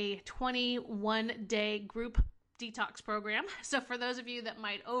a 21-day group detox program. So for those of you that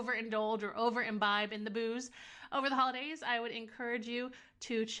might overindulge or over-imbibe in the booze over the holidays, I would encourage you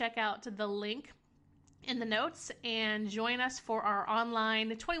to check out the link in the notes and join us for our online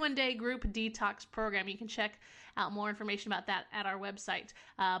 21-day group detox program. You can check out more information about that at our website.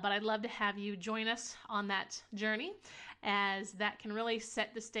 But I'd love to have you join us on that journey, as that can really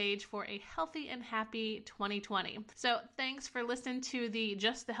set the stage for a healthy and happy 2020. So thanks for listening to the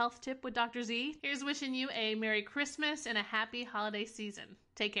Just the Health Tip with Dr. Z. Here's wishing you a Merry Christmas and a happy holiday season.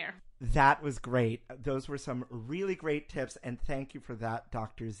 Take care. That was great. Those were some really great tips, and thank you for that,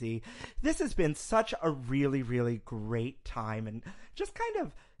 Dr. Z. This has been such a really, really great time, and just kind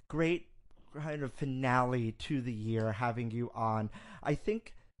of great kind of finale to the year having you on. I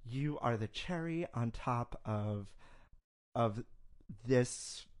think you are the cherry on top of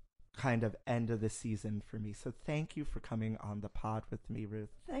this kind of end of the season for me. So thank you for coming on the pod with me,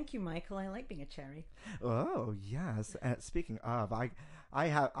 Ruth. Thank you, Michael. I like being a cherry. Oh, yes. Speaking of, I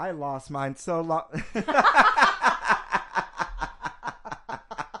lost mine so long.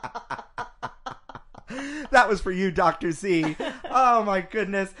 That was for you, Dr. Z. Oh, my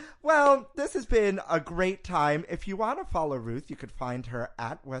goodness. Well, this has been a great time. If you want to follow Ruth, you could find her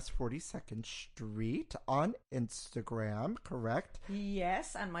at West 42nd Street on Instagram, correct?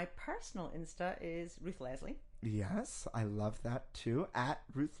 Yes, and my personal Insta is Ruth Leslie. Yes, I love that too, at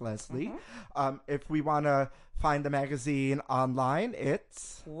Ruth Leslie. If we want to find the magazine online,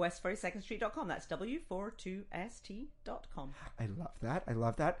 it's west42ndstreet.com. That's W42ST.com. I love that. I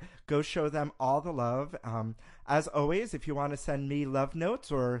love that. Go show them all the love. As always, if you want to send me love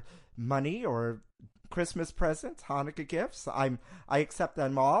notes or money or Christmas presents, Hanukkah gifts, I accept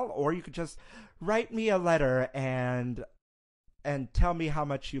them all. Or you could just write me a letter and tell me how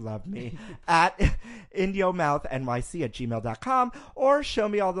much you love me at InYoMouthNYC@gmail.com, or show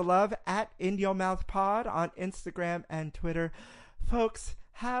me all the love at InYoMouthPod on Instagram and Twitter. Folks,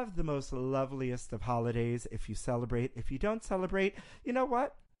 have the most loveliest of holidays if you celebrate. If you don't celebrate, you know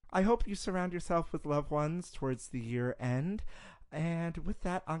what? I hope you surround yourself with loved ones towards the year end. And with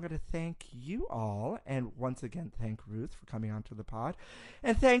that, I'm going to thank you all. And once again, thank Ruth for coming onto the pod.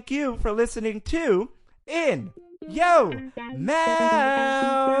 And thank you for listening to In Yo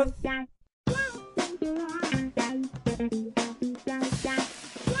Mouth.